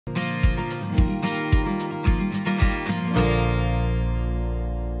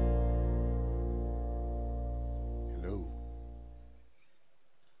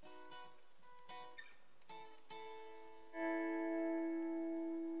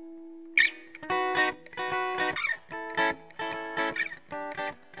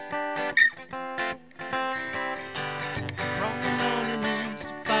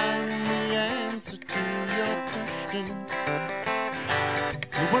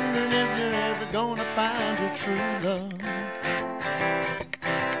gonna find your true love.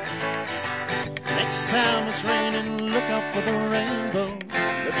 Next time it's raining, look out for the rainbow.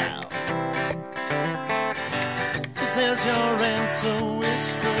 Look out, 'cause there's your answer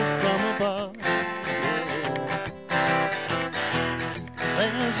whispered from above.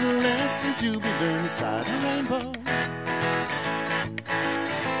 There's a lesson to be learned inside a rainbow.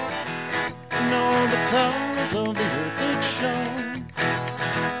 Know the colors of the earth it shows,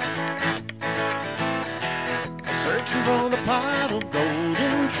 searching for the pot of gold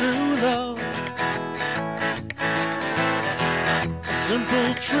in true love. A simple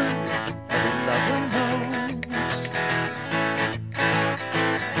truth every lover knows.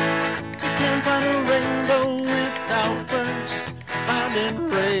 You can't find a rainbow without first finding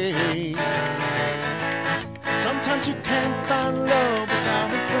rain. Sometimes you can't find love without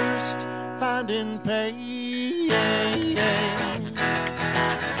at first finding pain.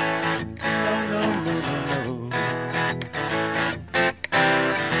 No, no, no, no, no.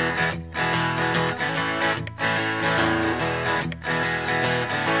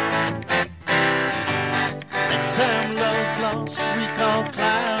 Next time love's lost, recall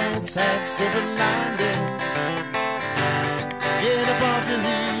clouds had silver linings. Get up off your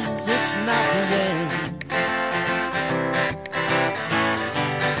knees, it's not the end.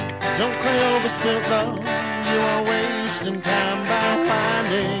 Don't cry over spilt love, you are wasting time by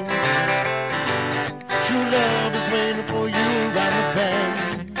whining. True love is waiting for you around the bend.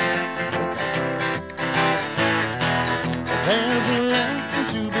 There's a lesson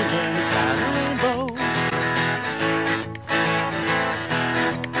to be learned inside a rainbow.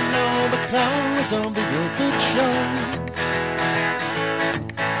 Know the colors of the earth it shows,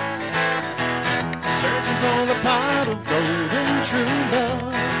 searching for the pot of gold in true love.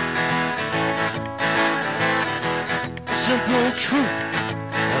 Simple truth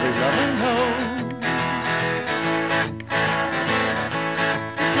every lover knows.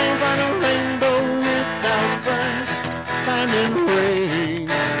 You can't find a rainbow without first finding rain.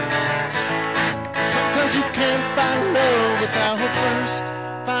 Sometimes you can't find love without first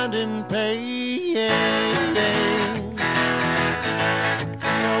finding pain.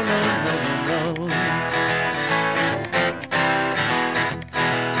 No, no, no, no, no.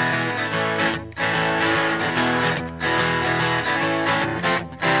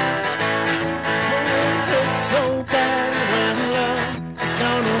 So bad when love has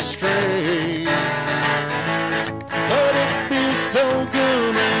gone astray, but it feels so good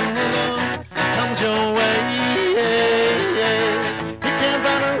when love comes your way. You can't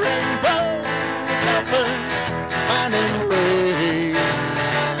find a rainbow without first finding rain.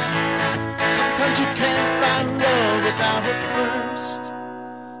 Sometimes you can't find love without at first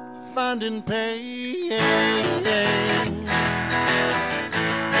finding pain.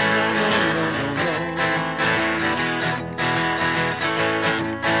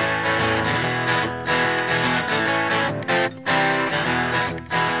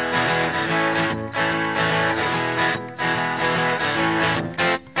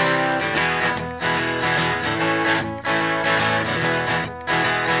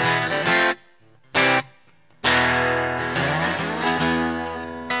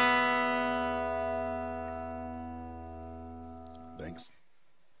 Thanks.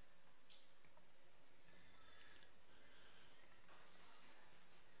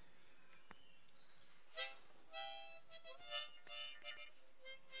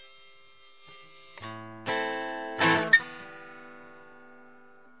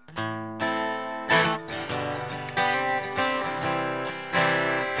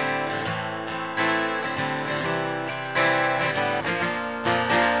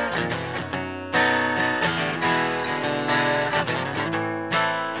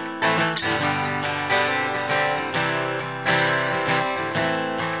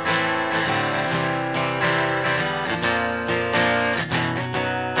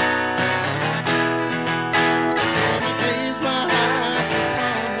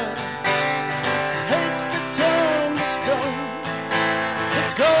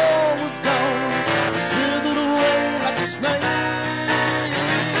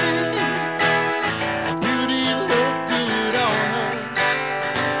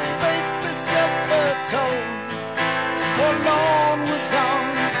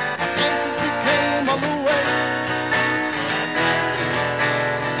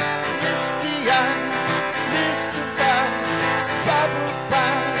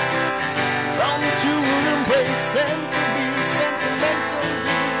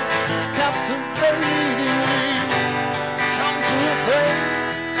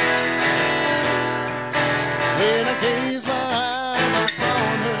 When I gaze my eyes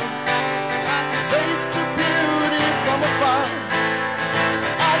upon her, I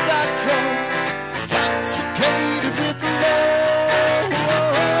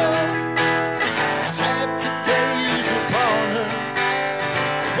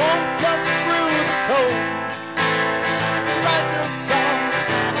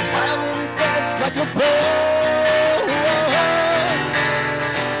like a bird.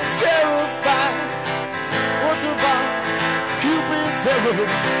 Terrified, work of art, Cupid's arrow,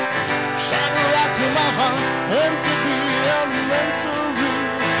 shot right through my heart. And to be meant to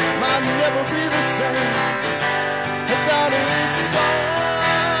read might never be the same without its start.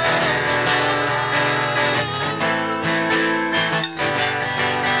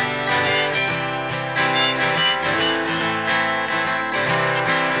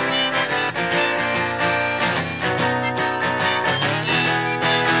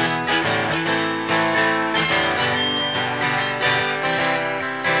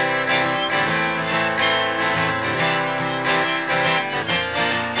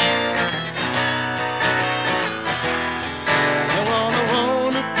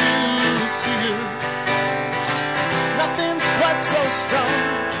 So strong,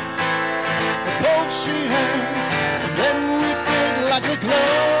 the pulse she has, and then we big like a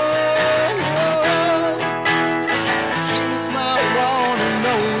glove. She's my one and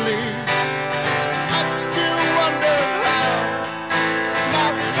only. I still wonder how my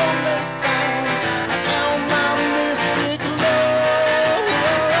soulmate found my mystic love.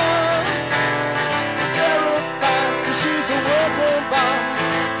 Terrified 'cause she's a work of art,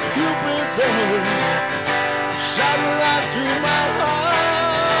 Cupid's arrow, shot right through my heart.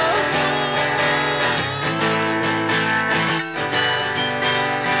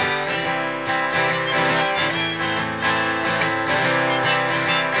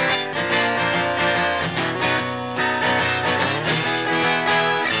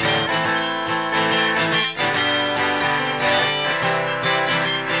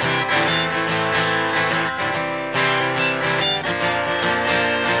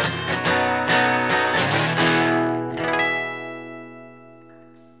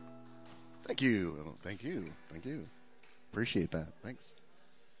 Thank you. Appreciate that. Thanks.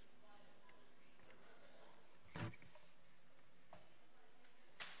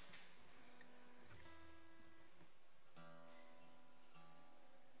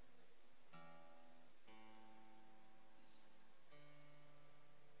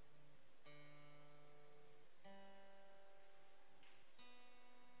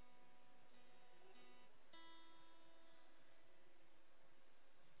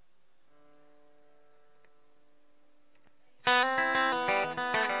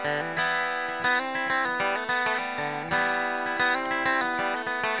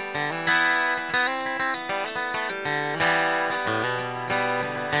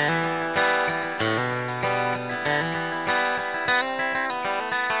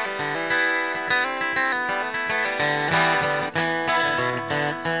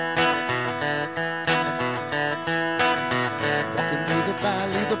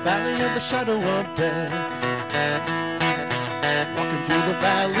 Shadow of death, walking through the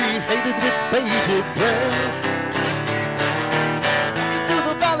valley, hated with bated breath. Walking through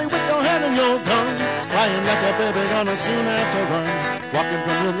the valley with your hand in your gun, crying like a baby gonna soon have to run. Walking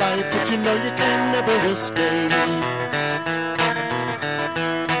from your life, but you know you can never escape.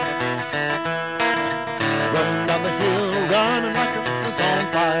 Running down the hill, running like a house on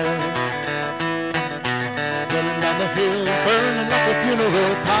fire. Running down the hill, burning like a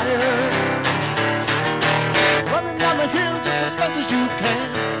funeral pyre. Running down the hill just as fast as you can.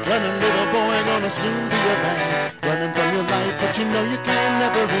 Running, little boy, gonna soon be a man. Running from your life, but you know you can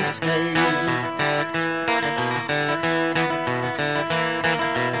never escape.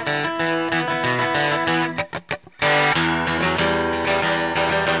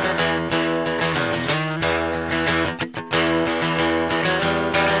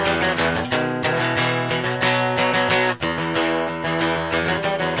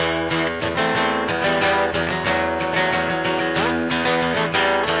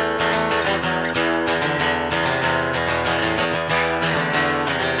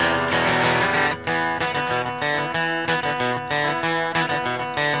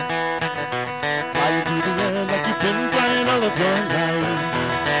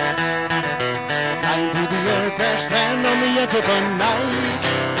 To the night,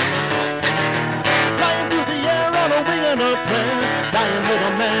 flying through the air on a wing and a prayer. Dying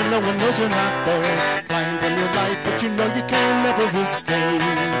little man, no one knows you're not there. Flying from your life, but you know you can never escape.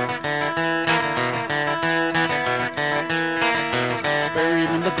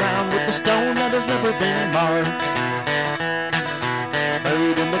 Buried in the ground with a stone that has never been marked.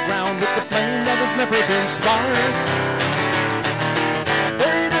 Buried in the ground with the flame that has never been sparked.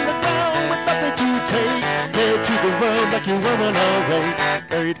 Buried in the ground with nothing to take. To the world like you were an away.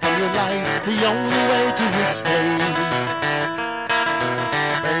 Buried from your life, the only way to escape.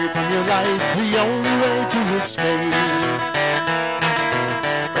 Buried from your life, the only way to escape.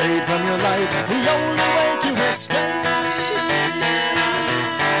 fade from your life, the only way to escape.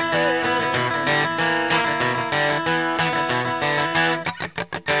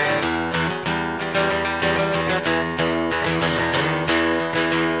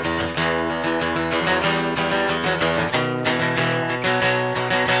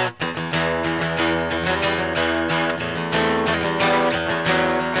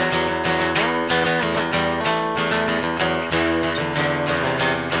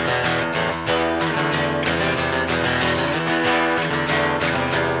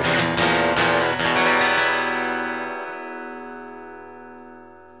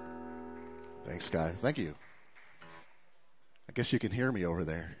 Thank you. I guess you can hear me over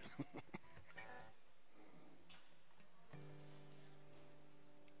there.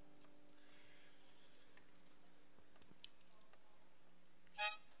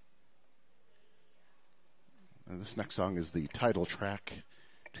 And this next song is the title track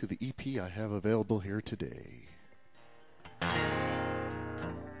to the EP I have available here today.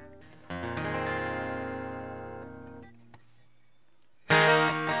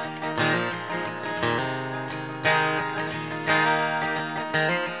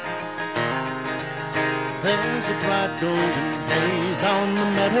 There's a bright golden haze on the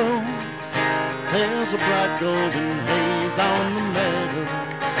meadow. There's a bright golden haze on the meadow.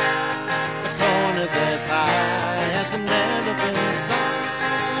 The corn is as high as an elephant's eye,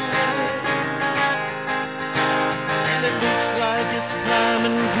 and it looks like it's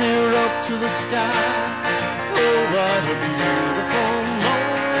climbing clear up to the sky. Oh, what a beautiful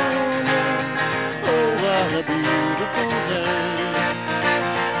morning. Oh, what a beautiful day.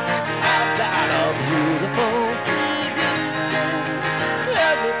 I've got a beautiful feeling.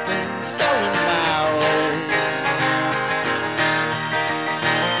 Everything's going my way.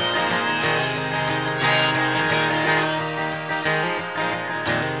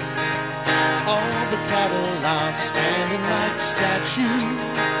 All the cattle are standing like statues.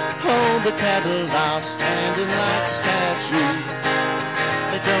 All the cattle are standing like statues.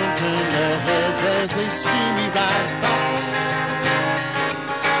 They don't turn their heads as they see me ride by.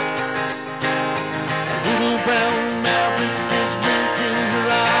 Brown maverick is winking her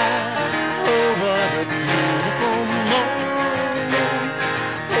eye. Oh, what a beautiful morning.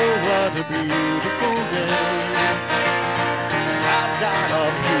 Oh, what a beautiful day. I've got a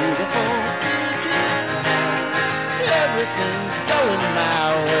beautiful feeling. Everything's going my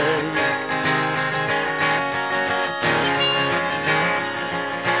way.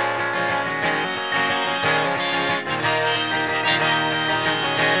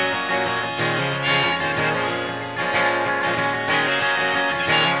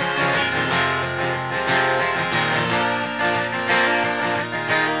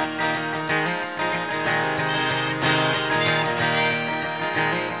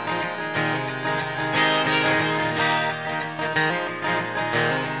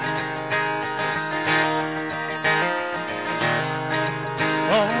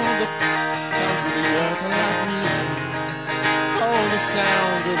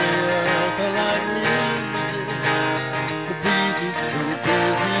 Sounds of the earth are like music. The breeze is so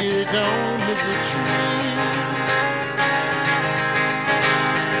busy it don't miss a tree.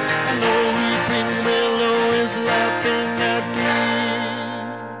 And the weeping willow is laughing at me.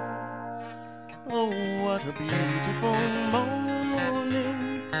 Oh, what a beautiful morning.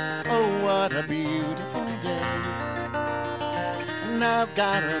 Oh, what a beautiful day. And I've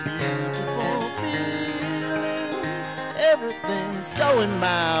got a beautiful feeling. Everything's going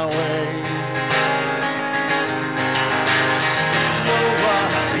my way. Oh,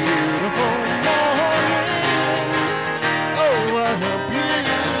 what a beautiful morning. Oh, what a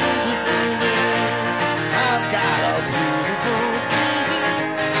beautiful day. I've got a beautiful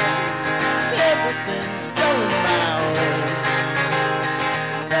feeling. Everything's going my way.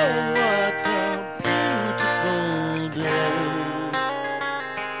 Oh, what a beautiful day.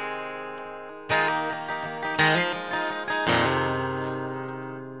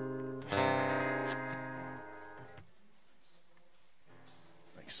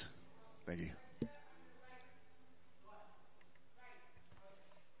 Thank you.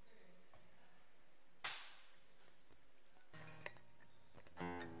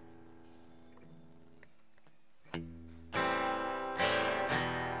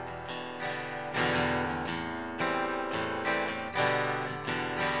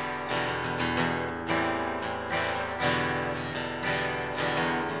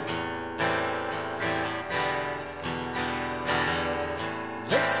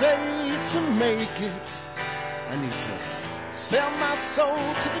 Say to make it, I need to sell my soul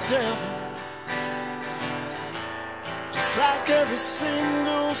to the devil. Just just like every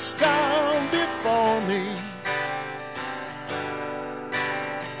single storm before me.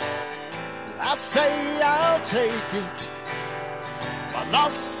 I say I'll take it, my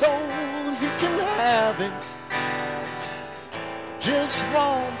lost soul, you can have it. Just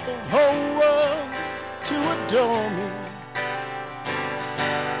want the whole world to adore me.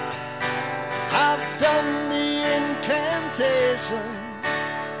 I've done the incantation,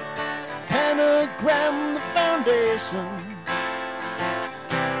 pentagram the foundation.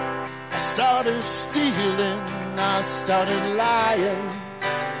 I started stealing, I started lying.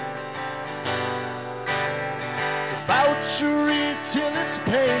 Debauchery till it's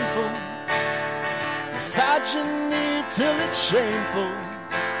painful, misogyny till it's shameful.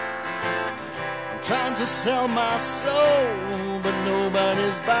 I'm trying to sell my soul, but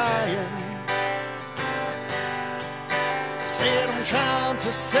nobody's buying. Said I'm trying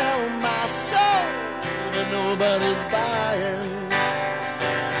to sell my soul, but nobody's buying.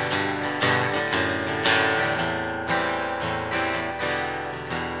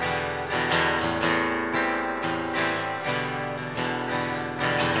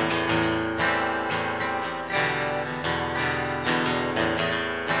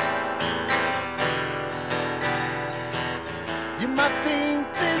 You might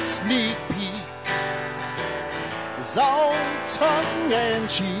think this sneak peek is all tongue and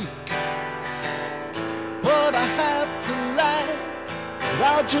cheek, but I have to laugh or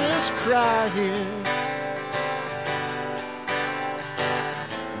I'll just cry here.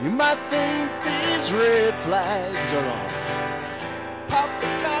 You might think these red flags are all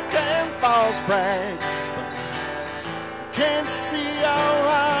poppycock and false brags, but you can't see how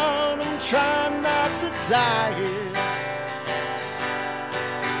hard I'm trying not to die here.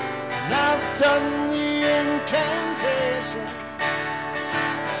 I've done the incantation,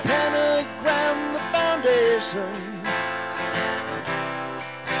 pentagram the foundation.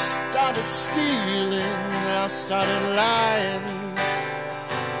 I started stealing, I started lying.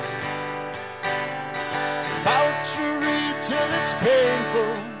 Debauchery till it's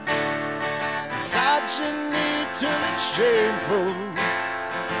painful, misogyny till it's shameful.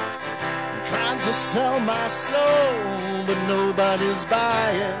 I'm trying to sell my soul, but nobody's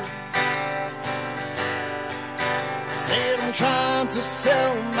buying. Said I'm trying to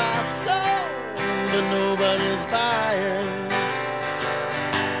sell my soul, but nobody's buying.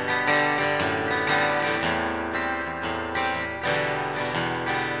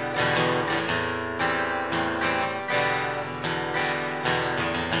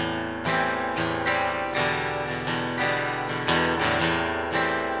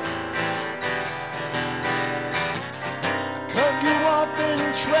 I cut you off in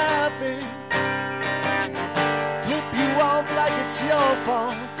traffic, like it's your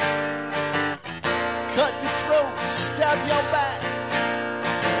fault, cut your throat, stab your back,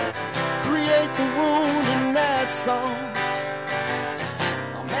 create the wound in that song.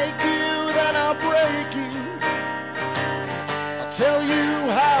 I'll make you, then I'll break you, I'll tell you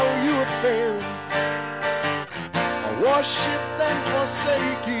how you have failed, I'll worship then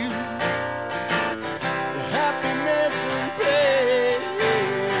forsake you, your happiness and pain.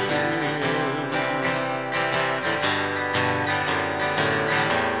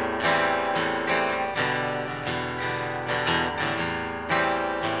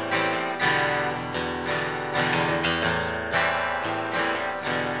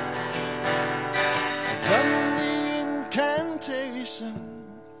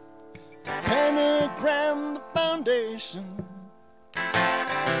 Pentagram the foundation.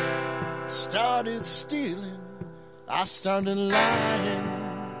 Started stealing, I started lying.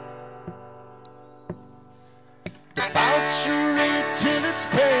 Debauchery till it's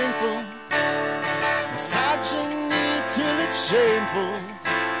painful, misogyny till it's shameful.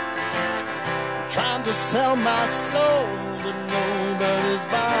 I'm trying to sell my soul, but nobody's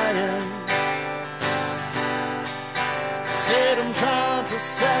buying. Said I'm trying to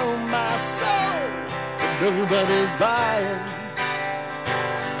sell my soul, but nobody's buying.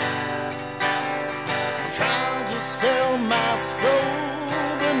 I'm trying to sell my soul,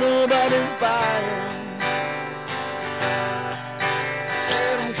 but nobody's buying.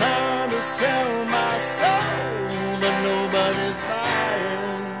 Said I'm trying to sell my soul, but nobody's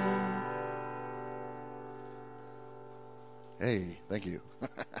buying. Hey, thank you.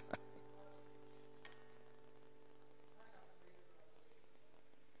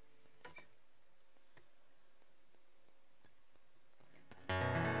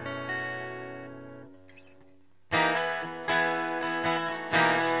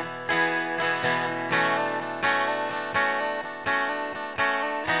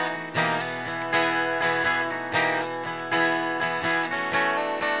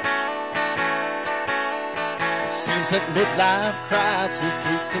 Seems that midlife crisis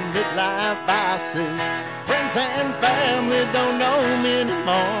leads to midlife vices. Friends and family don't know me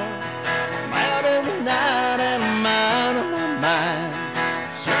anymore. I'm out every night and I'm out of my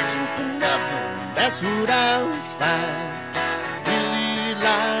mind, searching for nothing, that's what I always find. Really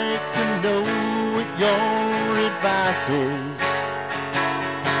like to know what your advice is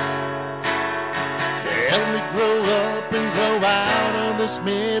to help me grow up and grow out of this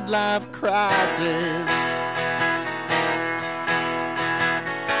midlife crisis.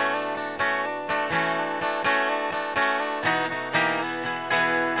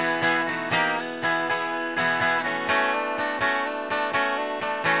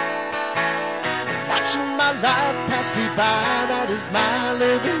 Life passed me by, that is my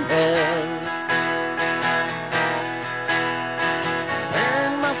living hell.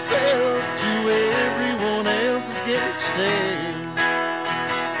 Comparing myself to everyone else is getting stale.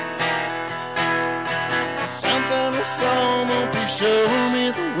 Something or someone please show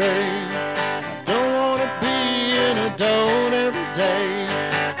me the way. I don't wanna be an adult every day.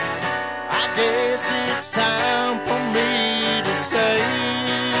 I guess it's time for me to say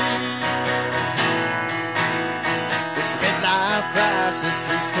midlife crisis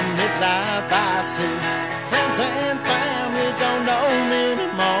leads to midlife vices. Friends and family don't know me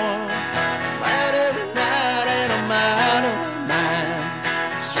anymore. I'm out every night and I'm out of my mind,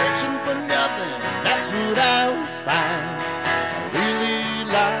 searching for nothing, that's what I always find. I really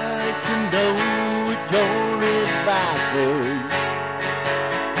like to know what your advice is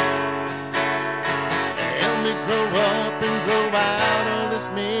to help me grow up and grow out of this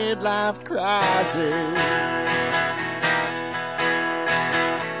midlife crisis.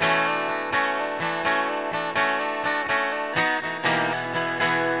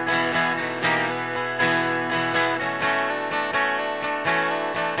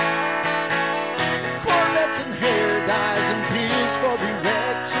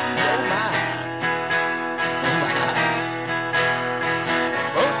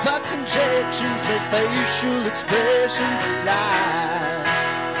 Make facial expressions alive.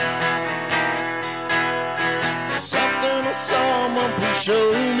 Something or someone please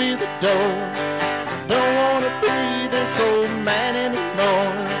show me the door. I don't want to be this old man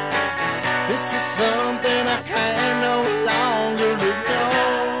anymore. This is something I can no longer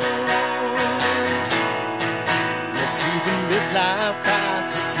ignore. You see, the midlife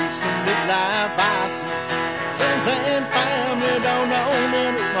crisis leads to midlife vices. Friends and family don't know me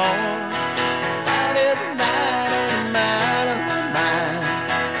anymore. Every night and I'm out of my mind,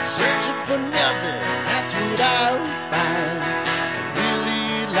 searching for nothing, that's what I always find. I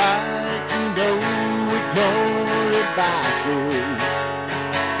really like to know what your advice is.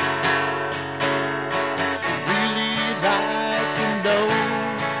 I really like to know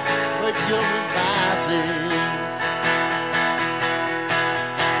what your advice is.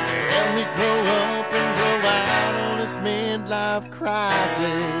 Help me grow up and grow out of this midlife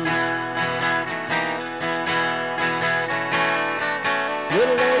crisis.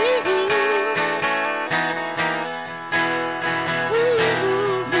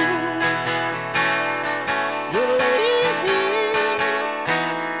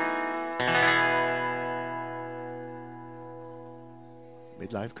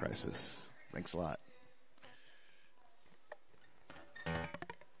 Midlife crisis. Thanks a lot.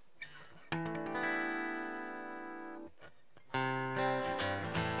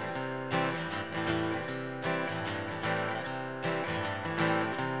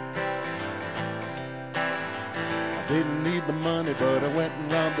 Didn't need the money, but I went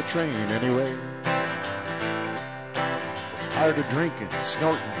and robbed the train anyway. Was tired of drinking,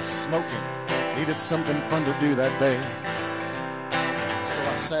 snorting, smoking. Needed something fun to do that day. So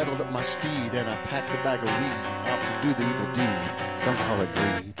I saddled up my steed and I packed a bag of weed off to do the evil deed. Don't call it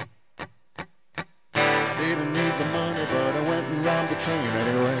greed. Didn't need the money, but I went and robbed the train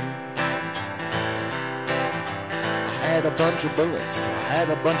anyway. I had a bunch of bullets, I had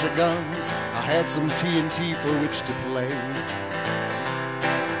a bunch of guns, I had some TNT for which to play.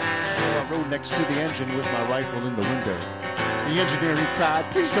 So I rode next to the engine with my rifle in the window. The engineer, he cried,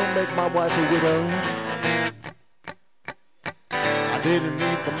 please don't make my wife a widow. I didn't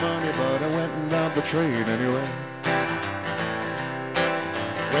need the money, but I went and robbed the train anyway.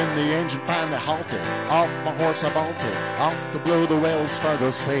 When the engine finally halted, off my horse I bolted, off to blow the Wells Fargo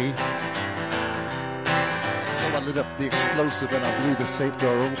safe. I lit up the explosive and I blew the safe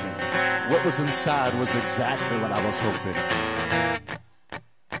door open. What was inside was exactly what I was hoping.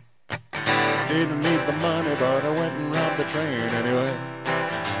 Didn't need the money, but I went and robbed the train anyway.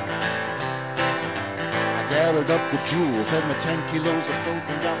 I gathered up the jewels and the 10 kilos of coke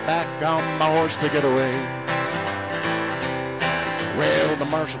and got back on my horse to get away. Well, the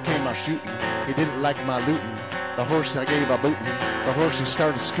marshal came out shooting. He didn't like my looting. The horse I gave a booting. The horse he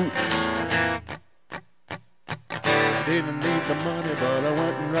started scooting. Didn't need the money, but I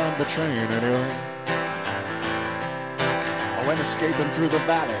went and robbed the train anyway. I went escaping through the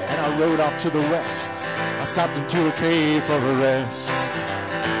valley, and I rode off to the west. I stopped into a cave for a rest.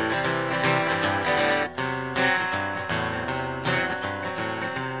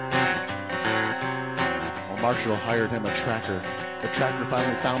 Well, Marshall hired him a tracker. The tracker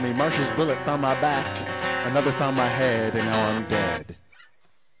finally found me. Marshall's bullet found my back. Another found my head, and now I'm dead.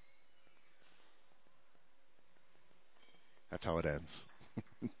 That's how it ends.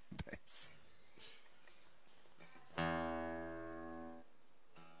 Thanks.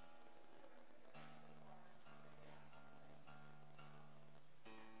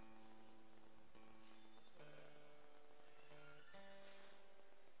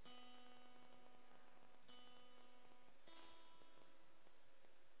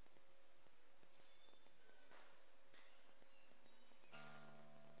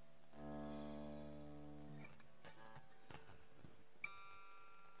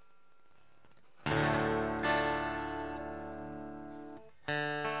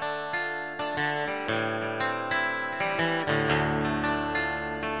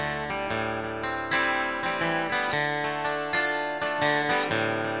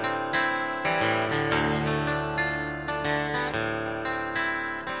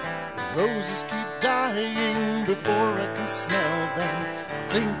 Roses keep dying before I can smell them.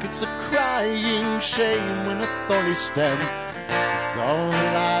 I think it's a crying shame when a thorny stem is all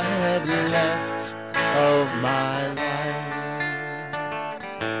I have left of my life.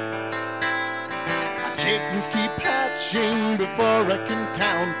 My chickens keep hatching before I can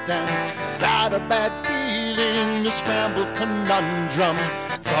count them. Got a bad feeling, a scrambled conundrum.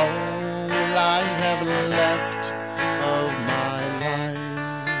 It's all I have left of my life.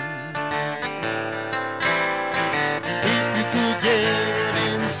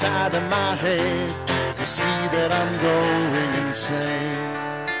 Inside of my head, you see that I'm going insane.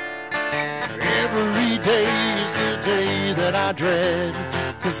 Every day is the day that I dread,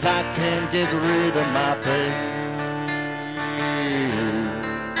 'cause I can't get rid of my pain.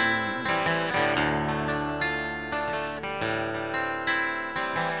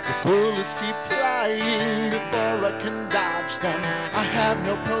 The bullets keep flying before I can dodge them. I have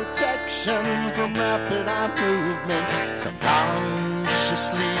no protection from rapid eye movement.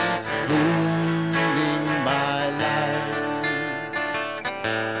 Subconsciously ruining my life.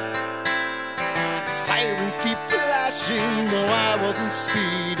 Sirens keep flashing, though I wasn't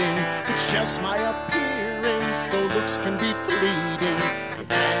speeding. It's just my appearance, though looks can be fleeting. You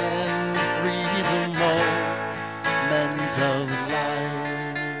can't freeze a moment of life.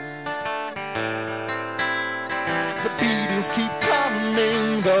 The beatings keep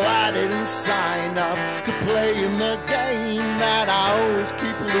coming, though I didn't sign up to play in the game that I always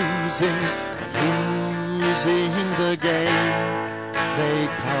keep losing. Losing the game they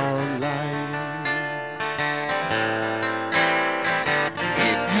call life.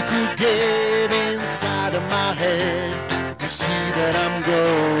 If you could get inside of my head, you see that I'm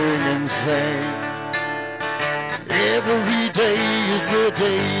going insane. Every day is the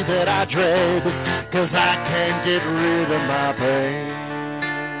day that I dread, 'cause I can't get rid of my pain.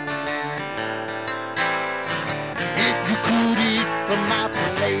 If you could eat from my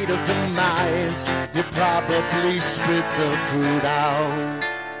plate of demise, you'd probably spit the food out.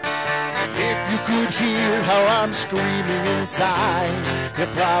 If you could hear how I'm screaming inside,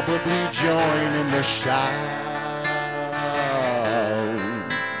 you'd probably join in the shout.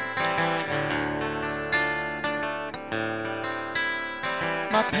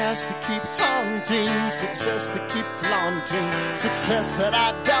 My past it keeps haunting, success that keep flaunting, success that I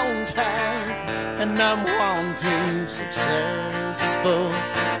don't have, and I'm wanting successful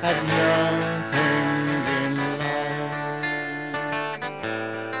at nothing in life.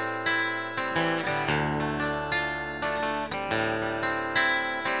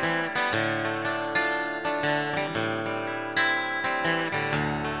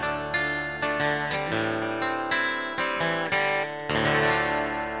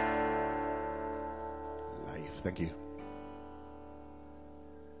 Thank you.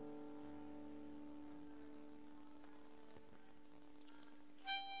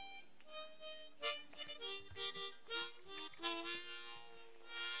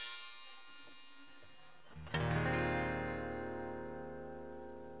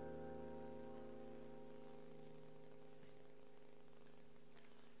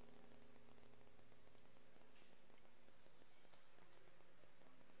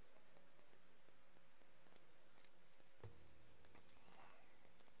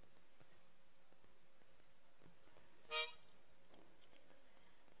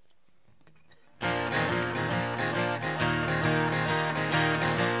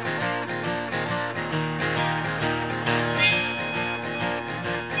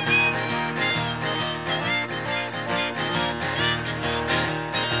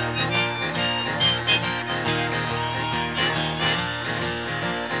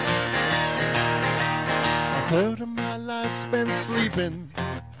 third of my life spent sleeping,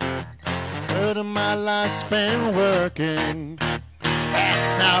 third of my life spent working. That's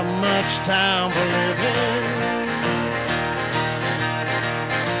not much time for living.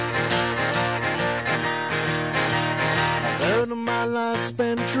 A third of my life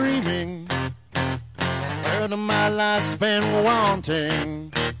spent dreaming, a third of my life spent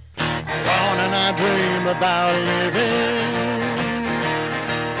wanting. Want and I dream about living.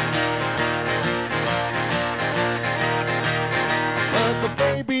 But the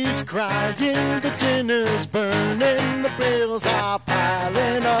baby's crying, the dinner's burning, the bills are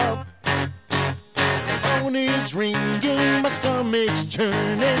piling up. The phone is ringing, my stomach's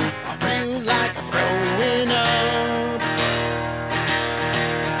churning, I feel like I'm throwing up.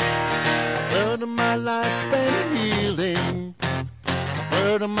 A third of my life spent healing, a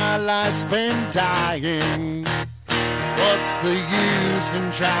third of my life spent dying. What's the use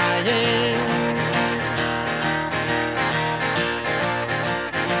in trying?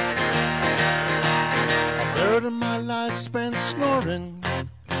 A third of my life spent snoring,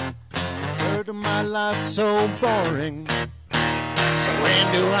 a third of my life so boring. So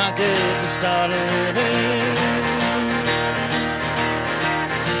when do I get to start living?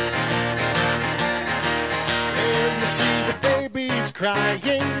 Let me see the baby's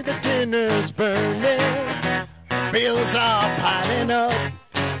crying, the dinner's burning, bills are piling up,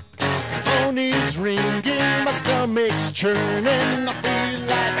 phone is ringing, my stomach's churning, I feel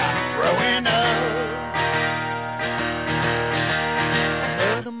like I'm throwing up. A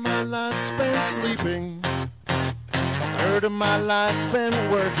third of my life spent sleeping, a third of my life spent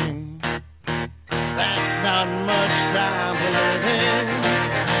working. That's not much time for living.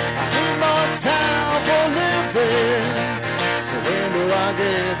 I need more time for living. So when do I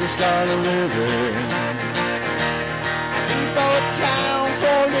get to start living? I need more time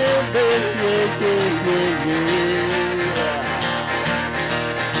for living. Yeah, yeah, yeah, yeah.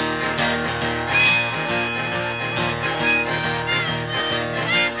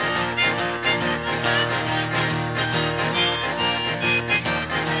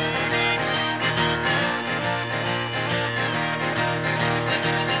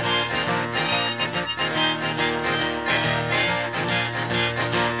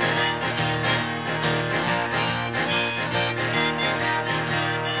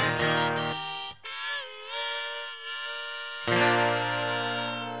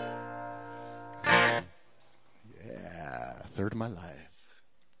 Third of my life.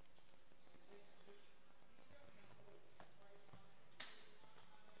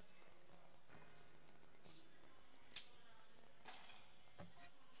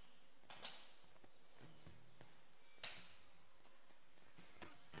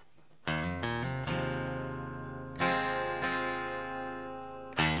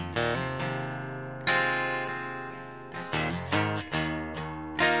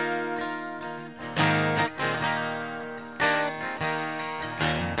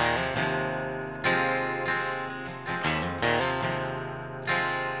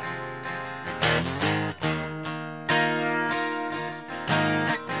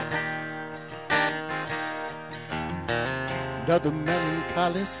 Another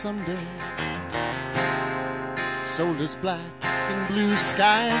melancholy Sunday, soul is black and blue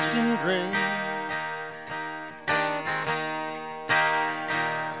skies seem gray.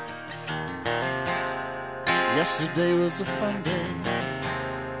 Yesterday was a fun day,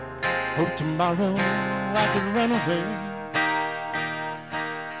 hope tomorrow I could run away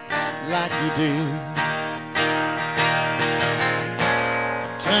like you did.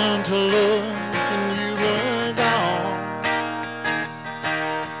 Turn to look and you were gone.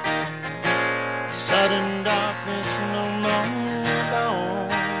 Sudden darkness, no more dawn.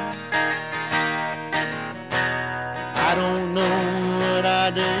 I don't know what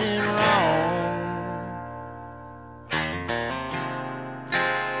I did wrong.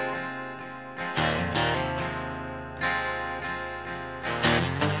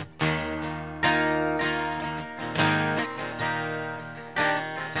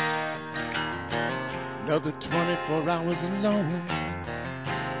 Another 24 hours alone,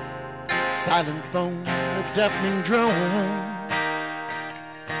 silent phone, a deafening drone.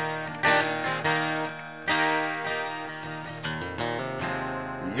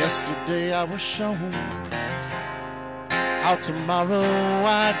 Yesterday I was shown how tomorrow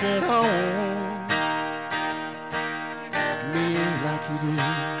I get home. Me like you did.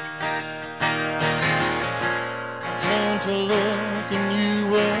 I turned to look and you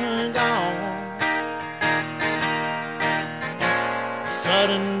were gone.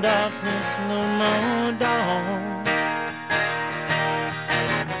 Sudden darkness, no more dawn.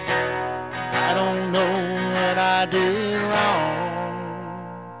 I don't know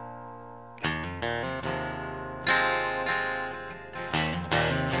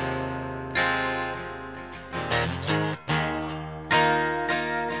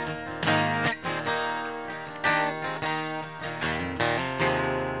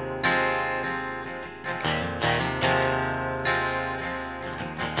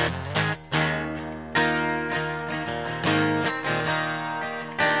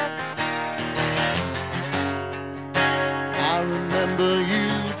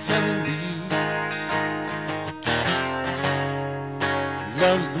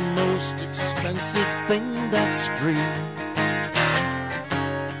the most expensive thing that's free.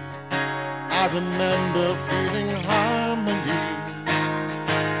 I remember feeling harmony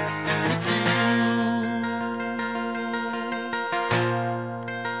with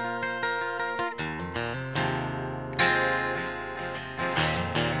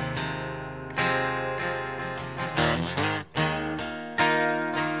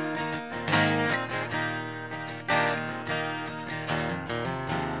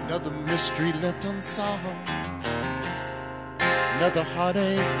another mystery left unsolved, another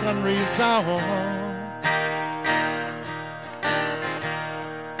heartache unresolved.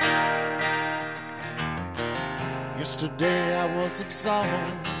 Yesterday I was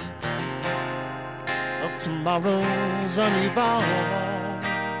absolved of tomorrow's unevolved,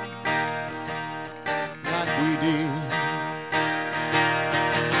 like we did.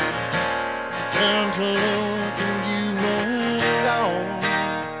 Turn to look and you were gone.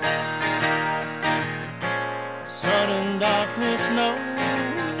 Sudden darkness, no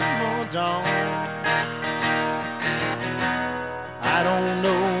more dawn. I don't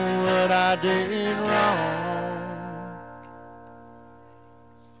know what I did wrong.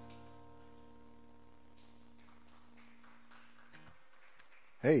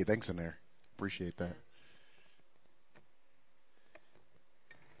 Hey, thanks in there. Appreciate that.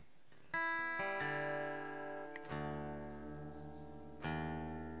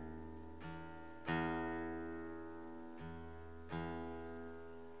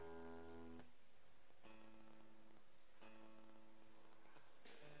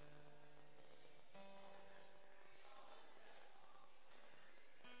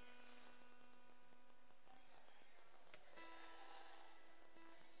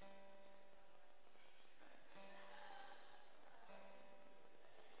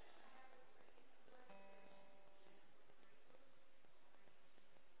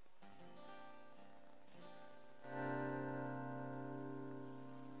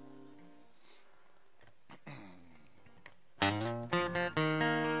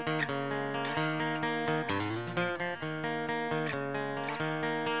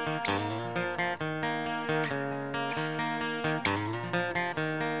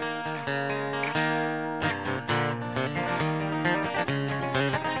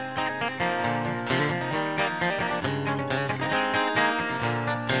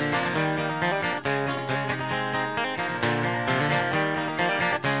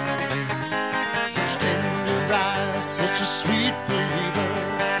 Such a sweet believer,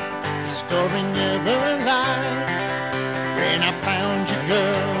 the story never lies. When I found you,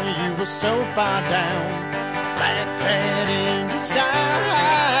 girl, you were so far down, black cat in disguise.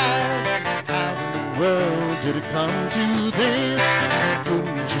 How in the world did it come to this?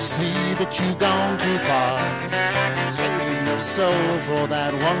 Couldn't you see that you've gone too far? Saving your soul for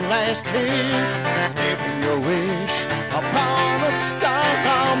that one last kiss, making your wish upon a star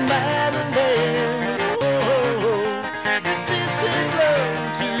called Madeline. This is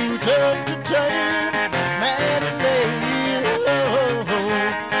love too tough to take, Madeline.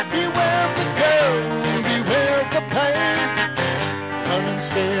 Beware of the girl, beware of the pain, running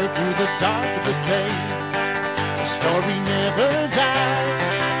scared through the dark of the day. The story never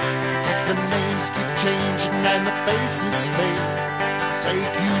dies, the names keep changing and the faces fade,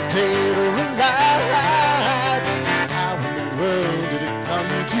 take you dead or alive. How in the world did it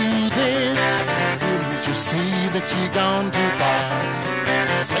come to this? Couldn't you see that you've gone too far?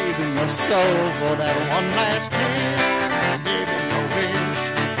 Saving your soul for that one last kiss, living your wish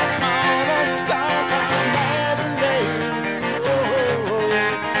upon a star by Madeline. Oh,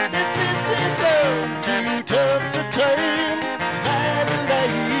 if this is love too tough to tame,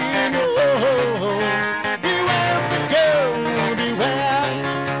 Madeline. Oh, beware of the girl, beware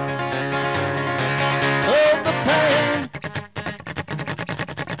of the pain.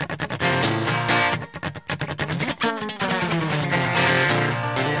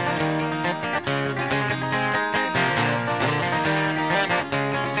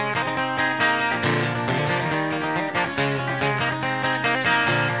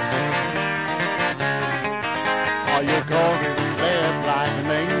 Your chorus left like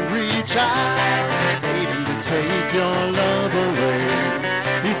an angry child, waiting to take your love away.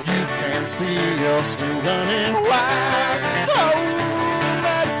 If you can't see, you're still running wild. Oh,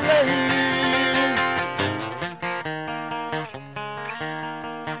 Madeline.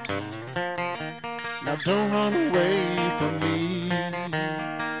 Now don't run away from me.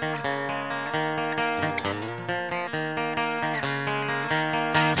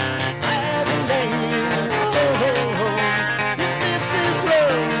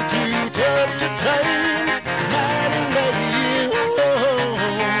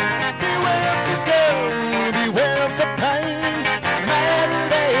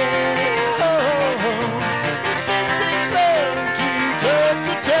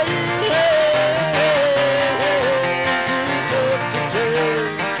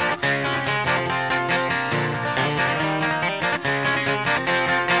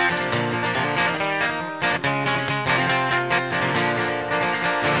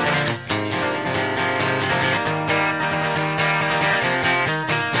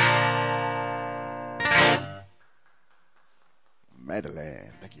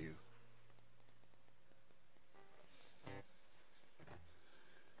 Madeline. Thank you.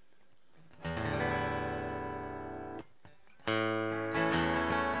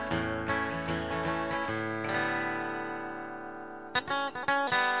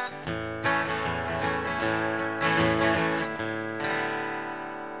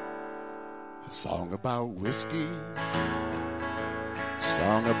 A song about whiskey,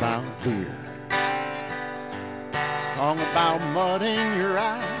 song about beer, song about mud in your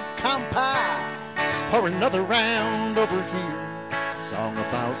eye, compie, pour another round over here, song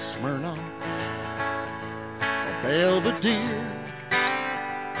about Smirnoff, a Belvedere,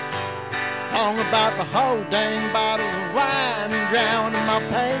 song about the whole dang bottle of wine and drowning my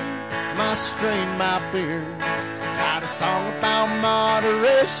pain, my strain, my fear. Got a song about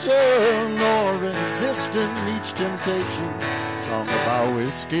moderation or resisting each temptation. Song about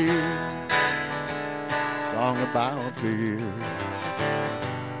whiskey, song about beer.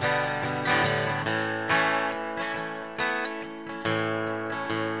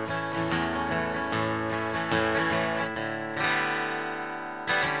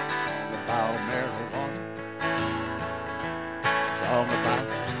 Song about marijuana, song about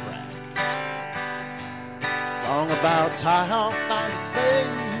song about tie off on the face,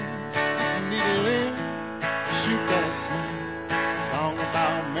 stick a needle in, shoot that smoke. Song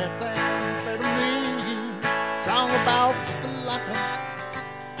about methamphetamine, song about flakka,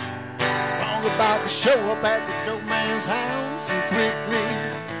 song about the show up at the dope man's house and quickly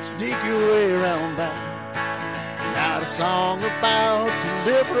sneak your way around back. Got a song about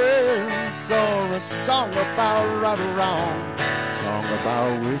deliverance or a song about right or wrong, song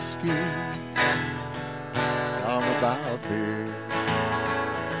about whiskey, song about beer,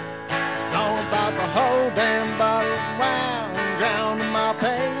 song about the whole damn bottle of wine, drowning my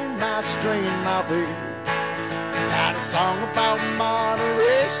pain, my strain, my fear. Got a song about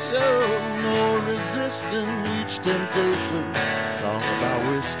moderation or resisting each temptation, song about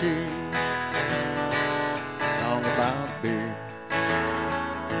whiskey, song about beer,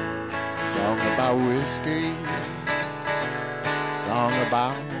 song about whiskey, song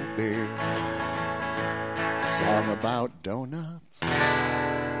about beer. Song about donuts.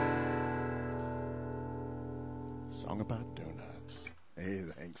 Song about donuts. Hey,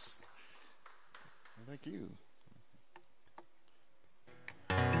 thanks. Thank you.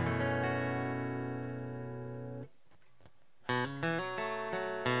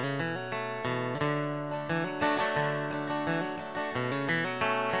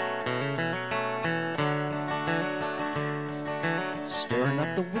 Staring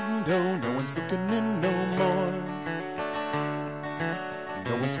out the window, no one's looking in no more.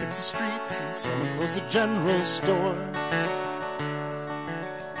 No one speaks the streets and someone closed the general store.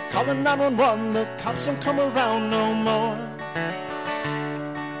 Calling 911, the cops don't come around no more.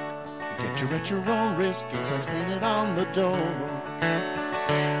 Get you at your own risk, it says painted on the door.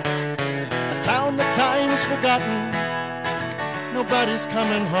 A town that time's forgotten, nobody's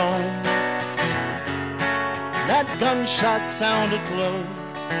coming home. That gunshot sounded close.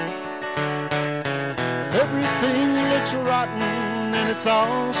 Everything looks rotten and it's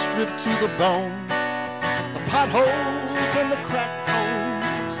all stripped to the bone. The potholes and the cracked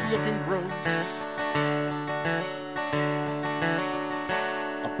holes looking gross.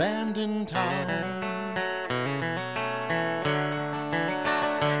 Abandoned town.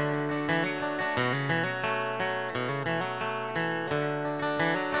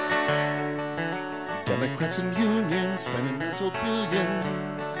 Democrats and unions spending little billions,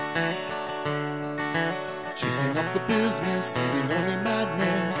 chasing up the business, leaving only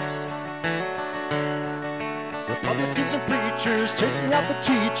madness. Republicans and preachers chasing out the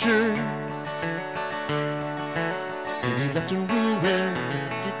teachers. City left in ruin,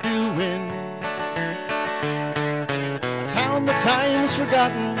 what you doing? A town the time's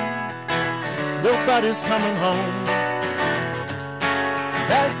forgotten, nobody's coming home.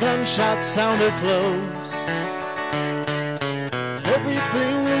 That gunshot sounded close.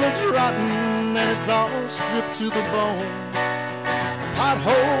 Everything looks rotten and it's all stripped to the bone.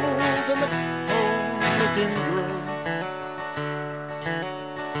 Potholes and the cold looking gross.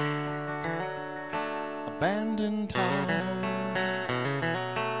 Abandoned town.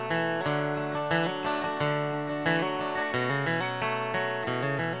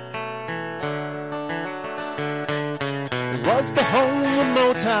 It was the home of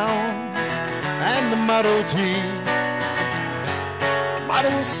Motown and the Model T.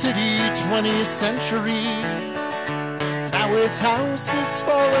 Model City, 20th century. Now its houses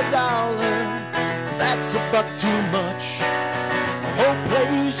for $1. That's $1 too much. The whole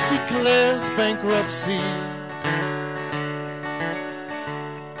place declares bankruptcy.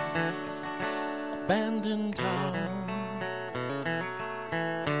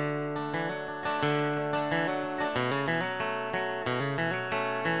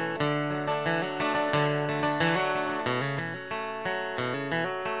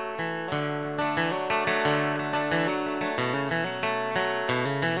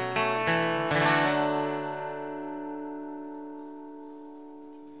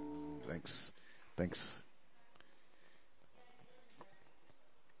 Thanks. Thanks.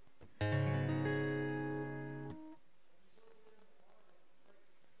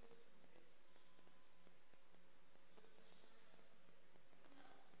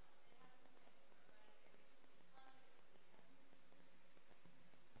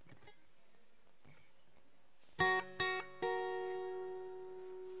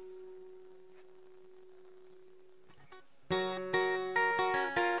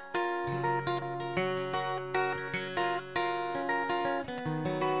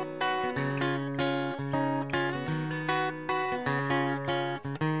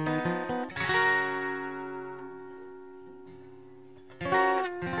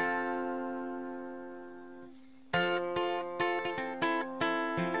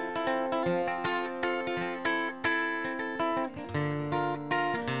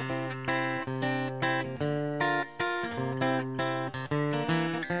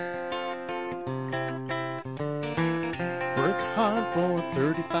 For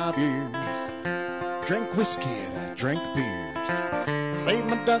 35 years, drank whiskey and I drank beers, saved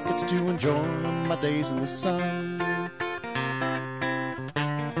my ducats to enjoy my days in the sun.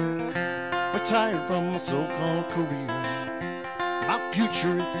 Retired from my so-called career, my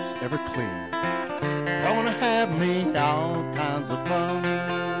future it's ever clear. Gonna have me all kinds of fun,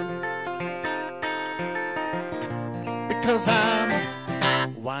 because I'm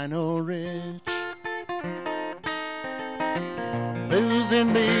wino rich.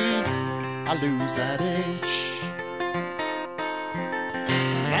 Losing me, I lose that itch.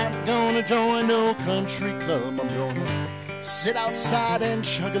 Not gonna join no country club, I'm gonna sit outside and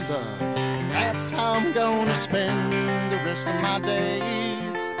chug a lug. That's how I'm gonna spend the rest of my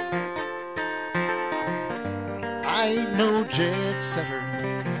days. I ain't no jet setter,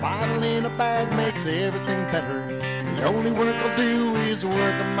 bottle in a bag makes everything better. The only work I'll do is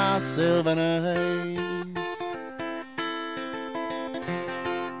work on myself in a haze.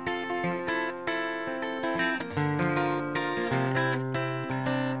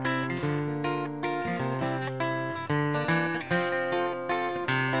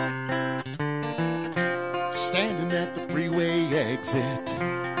 Standing at the freeway exit,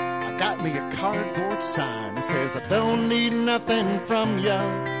 I got me a cardboard sign that says I don't need nothing from you,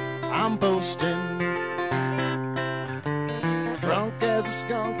 I'm boasting. Drunk as a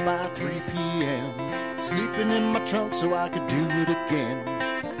skunk by 3 p.m., sleeping in my trunk so I could do it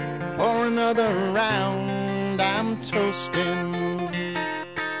again. Pour another round, I'm toasting,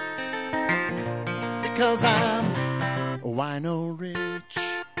 because I'm wino rich.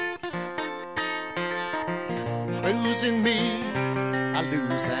 Losing me, I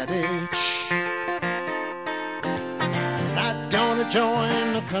lose that itch. I'm not gonna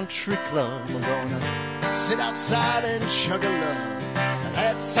join a country club, I'm gonna sit outside and chug a lug.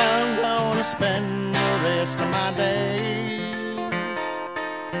 That's how I'm gonna spend the rest of my days.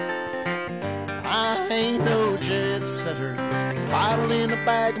 I ain't no jet setter, bottle in a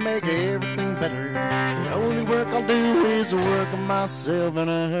bag make everything better. The only work I'll do is work on myself in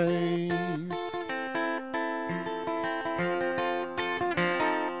a haze.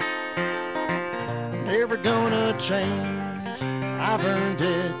 Never gonna change, I've earned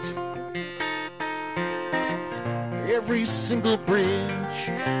it. Every single bridge,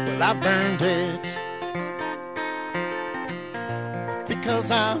 well, I burned it, because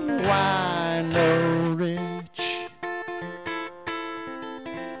I'm wino rich.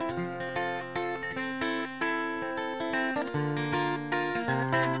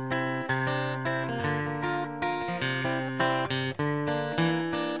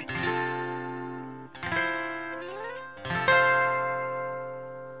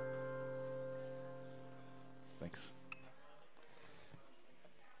 Thanks.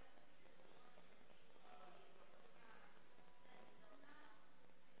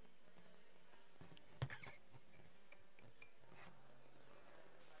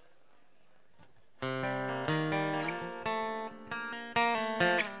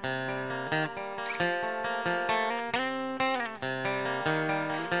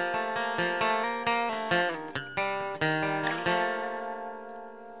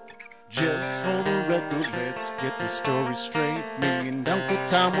 Just for the record, let's get the story straight. Me and Uncle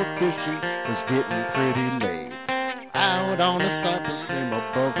Tom were fishing, it was getting pretty late. Out on the cypress flame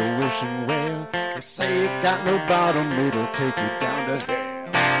above the wishing well. They say it got no bottom, it'll take you down to hell.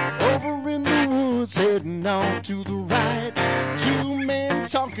 Over in the woods, heading on to the right, two men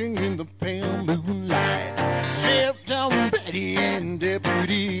talking in the pale moonlight. Sheriff John Betty and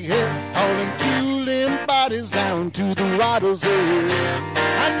Deputy Head, hauling two limp bodies down to the water's edge.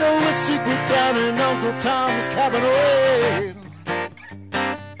 I know a secret down in Uncle Tom's cabin way.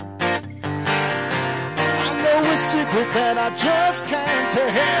 a secret that I just can't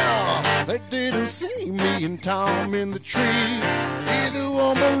tell. They didn't see me and Tom in the tree, either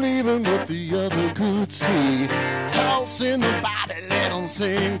one believing what the other could see. Tossing the body, let them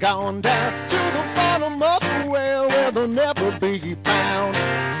sing, gone down to the bottom of the well where they'll never be found.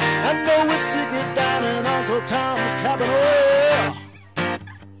 I know a secret down in Uncle Tom's cabin. Oh,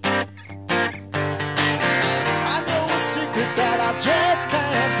 I know a secret that I just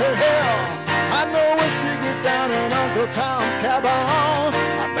can't tell. I know a secret down in Uncle Tom's cabin.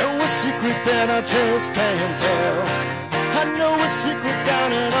 I know a secret that I just can't tell. I know a secret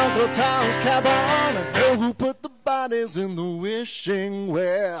down in Uncle Tom's cabin. I know who put the bodies in the wishing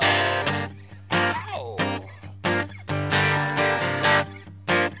well. Ow.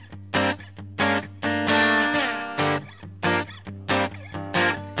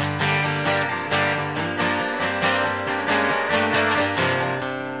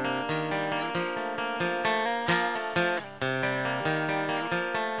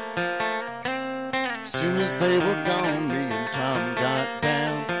 Soon as they were gone, me and Tom got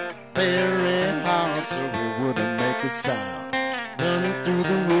down very hard so we wouldn't make a sound. Running through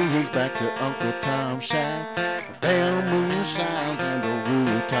the woods back to Uncle Tom's shack. The pale moon shines and the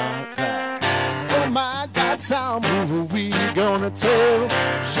rooftop crack. Oh my God, Tom, who are we gonna tell?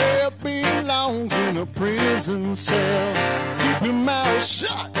 Sheriff belongs in a prison cell. Keep your mouth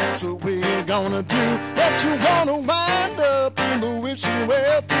shut, that's what we're gonna do. Yes, you wanna wind up in the wishing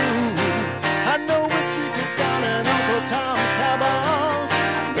well through. I know a secret down in Uncle Tom's cabin.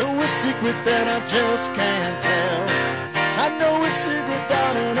 I know a secret that I just can't tell. I know a secret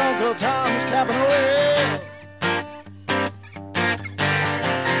down in Uncle Tom's cabin. Well,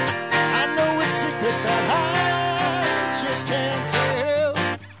 I know a secret that I just can't tell.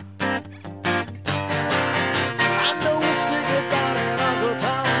 I know a secret down in Uncle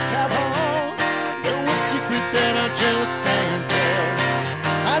Tom's cabin. I know a secret that I just can't tell.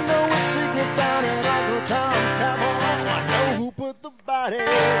 I know a secret down in Uncle Tom's cabin. I know who put the bodies.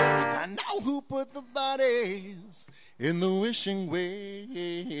 I know who put the bodies in the wishing well.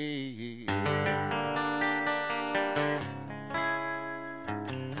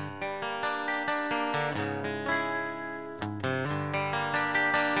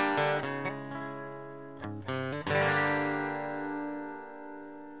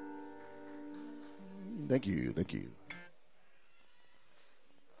 Thank you, thank you.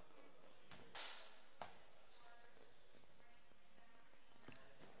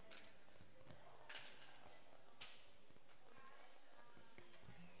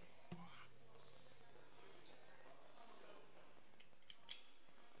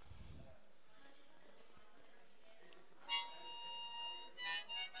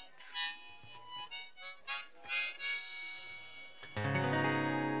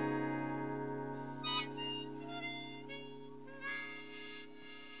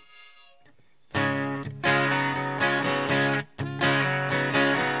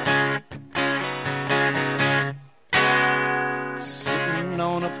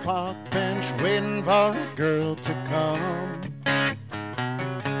 On a park bench waiting for a girl to come.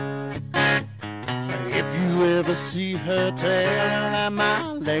 If you ever see her, tell her that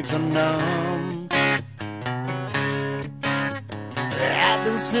my legs are numb. I've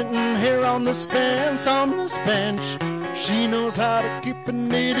been sitting here on this fence, on this bench. She knows how to keep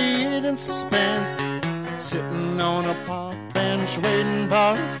an idiot in suspense. Sitting on a park bench waiting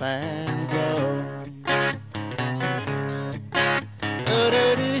for a phantom.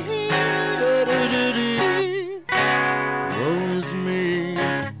 Woe is me,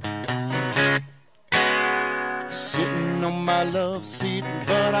 sitting on my love seat,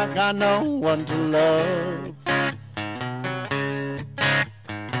 but I got no one to love.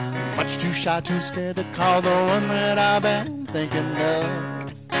 Much too shy, too scared to call the one that I've been thinking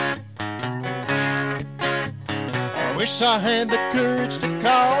of. I wish I had the courage to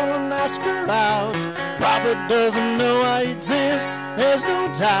call and ask her out. Probably doesn't know I exist, there's no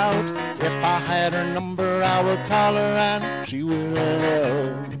doubt. If I had her number, I would call her and she would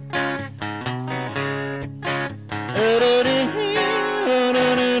know.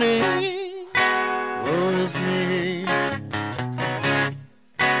 Woe is me.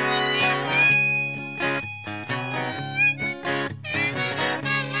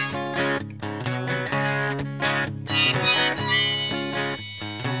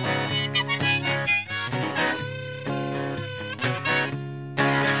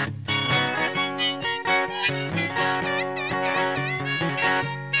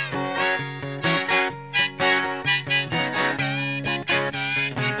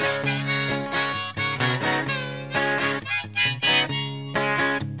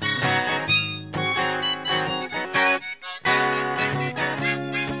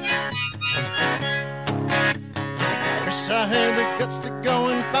 guts to go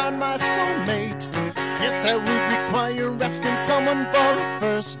and find my soulmate. Yes, that would require asking someone for a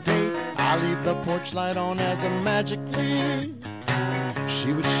first date. I leave the porch light on as a magically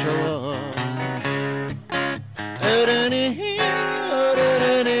she would show up.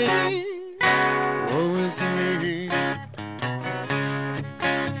 Woe is me.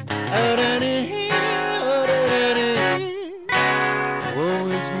 Woe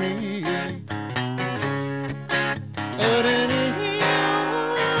is me.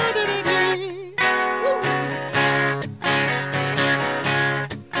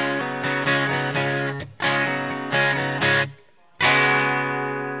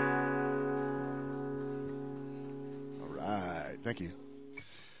 Thank you.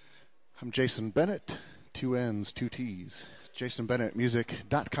 I'm Jason Bennett, 2 N's, 2 T's.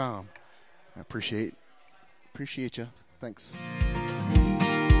 JasonBennettMusic.com. I appreciate you. Thanks.